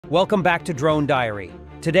Welcome back to Drone Diary.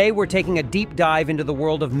 Today we're taking a deep dive into the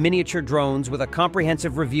world of miniature drones with a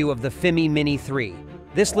comprehensive review of the Fimi Mini 3.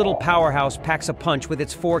 This little powerhouse packs a punch with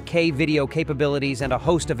its 4K video capabilities and a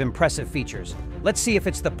host of impressive features. Let's see if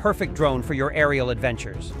it's the perfect drone for your aerial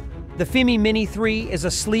adventures. The Fimi Mini 3 is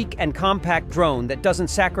a sleek and compact drone that doesn't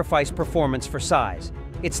sacrifice performance for size.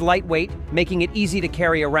 It's lightweight, making it easy to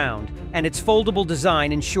carry around, and its foldable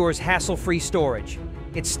design ensures hassle-free storage.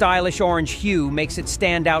 Its stylish orange hue makes it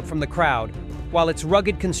stand out from the crowd, while its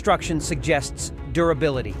rugged construction suggests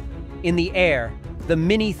durability. In the air, the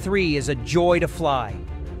Mini 3 is a joy to fly.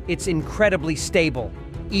 It's incredibly stable,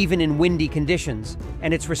 even in windy conditions,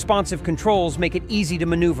 and its responsive controls make it easy to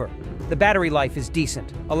maneuver. The battery life is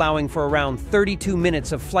decent, allowing for around 32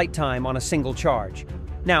 minutes of flight time on a single charge.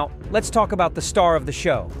 Now, let's talk about the star of the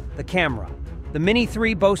show, the camera. The Mini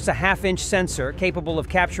 3 boasts a half-inch sensor capable of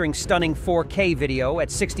capturing stunning 4K video at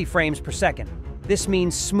 60 frames per second. This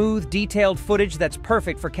means smooth, detailed footage that's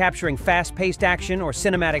perfect for capturing fast-paced action or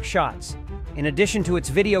cinematic shots. In addition to its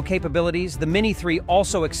video capabilities, the Mini 3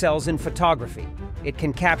 also excels in photography. It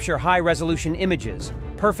can capture high-resolution images,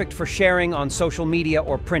 perfect for sharing on social media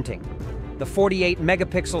or printing. The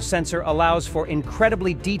 48-megapixel sensor allows for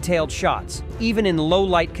incredibly detailed shots, even in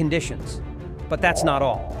low-light conditions. But that's not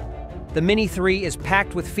all. The Mini 3 is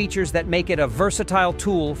packed with features that make it a versatile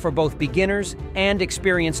tool for both beginners and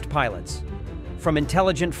experienced pilots. From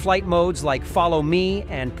intelligent flight modes like Follow Me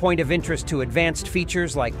and point of interest to advanced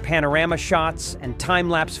features like panorama shots and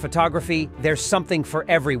time-lapse photography, there's something for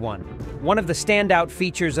everyone. One of the standout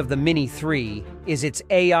features of the Mini 3 is its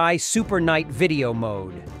AI Super Night Video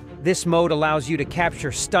mode. This mode allows you to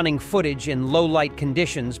capture stunning footage in low-light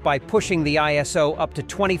conditions by pushing the ISO up to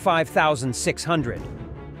 25,600.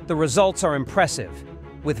 The results are impressive,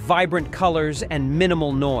 with vibrant colors and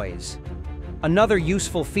minimal noise. Another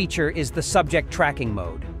useful feature is the subject tracking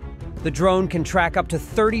mode. The drone can track up to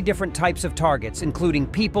 30 different types of targets, including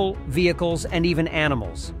people, vehicles, and even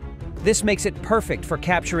animals. This makes it perfect for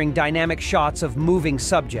capturing dynamic shots of moving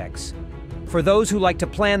subjects. For those who like to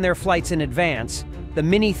plan their flights in advance, the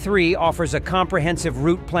Mini 3 offers a comprehensive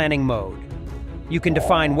route planning mode. You can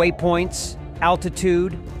define waypoints,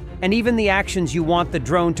 altitude, and even the actions you want the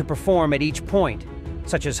drone to perform at each point,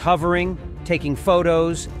 such as hovering, taking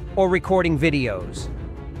photos, or recording videos.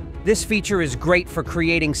 This feature is great for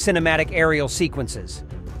creating cinematic aerial sequences.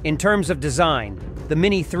 In terms of design, the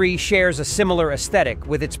Mini 3 shares a similar aesthetic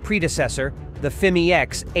with its predecessor, the Fimi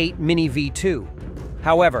X8 Mini V2.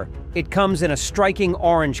 However, it comes in a striking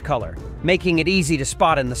orange color, making it easy to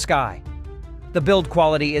spot in the sky. The build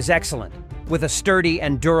quality is excellent, with a sturdy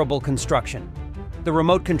and durable construction. The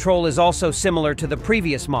remote control is also similar to the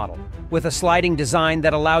previous model, with a sliding design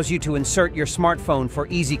that allows you to insert your smartphone for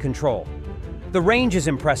easy control. The range is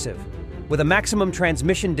impressive, with a maximum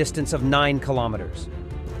transmission distance of 9 kilometers.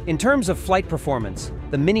 In terms of flight performance,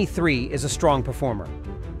 the Mini 3 is a strong performer.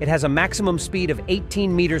 It has a maximum speed of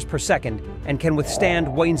 18 meters per second and can withstand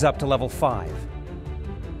winds up to level 5.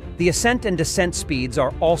 The ascent and descent speeds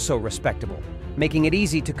are also respectable, making it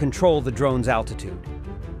easy to control the drone's altitude.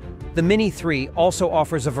 The Mini 3 also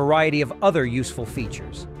offers a variety of other useful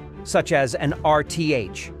features, such as an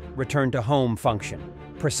RTH, return to home function,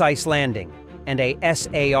 precise landing, and a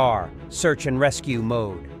SAR, search and rescue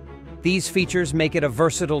mode. These features make it a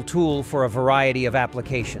versatile tool for a variety of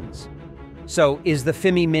applications. So, is the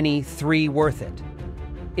Fimi Mini 3 worth it?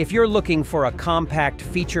 If you're looking for a compact,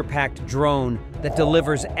 feature-packed drone that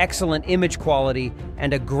delivers excellent image quality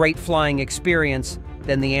and a great flying experience,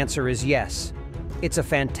 then the answer is yes. It's a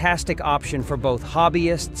fantastic option for both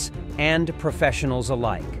hobbyists and professionals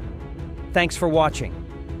alike. Thanks for watching.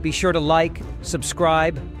 Be sure to like,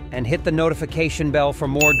 subscribe, and hit the notification bell for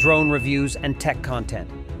more drone reviews and tech content.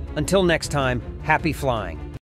 Until next time, happy flying.